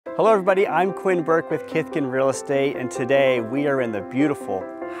Hello everybody, I'm Quinn Burke with Kithkin Real Estate, and today we are in the beautiful,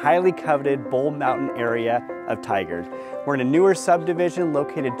 highly coveted Bull Mountain area of Tigard. We're in a newer subdivision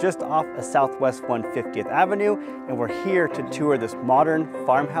located just off of Southwest 150th Avenue, and we're here to tour this modern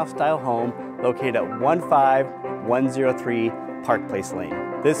farmhouse-style home located at 15103 Parkplace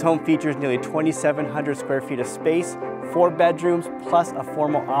Lane. This home features nearly 2,700 square feet of space, 4 bedrooms, plus a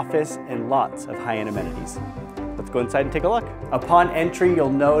formal office and lots of high-end amenities. Let's go inside and take a look. Upon entry, you'll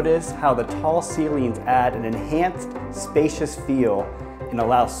notice how the tall ceilings add an enhanced, spacious feel and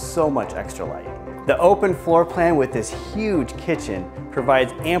allow so much extra light. The open floor plan with this huge kitchen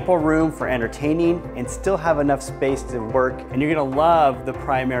provides ample room for entertaining and still have enough space to work, and you're gonna love the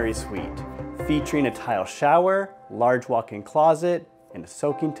primary suite, featuring a tile shower, large walk-in closet, and a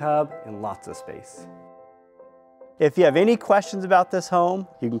soaking tub and lots of space. If you have any questions about this home,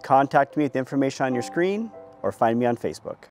 you can contact me with the information on your screen or find me on Facebook.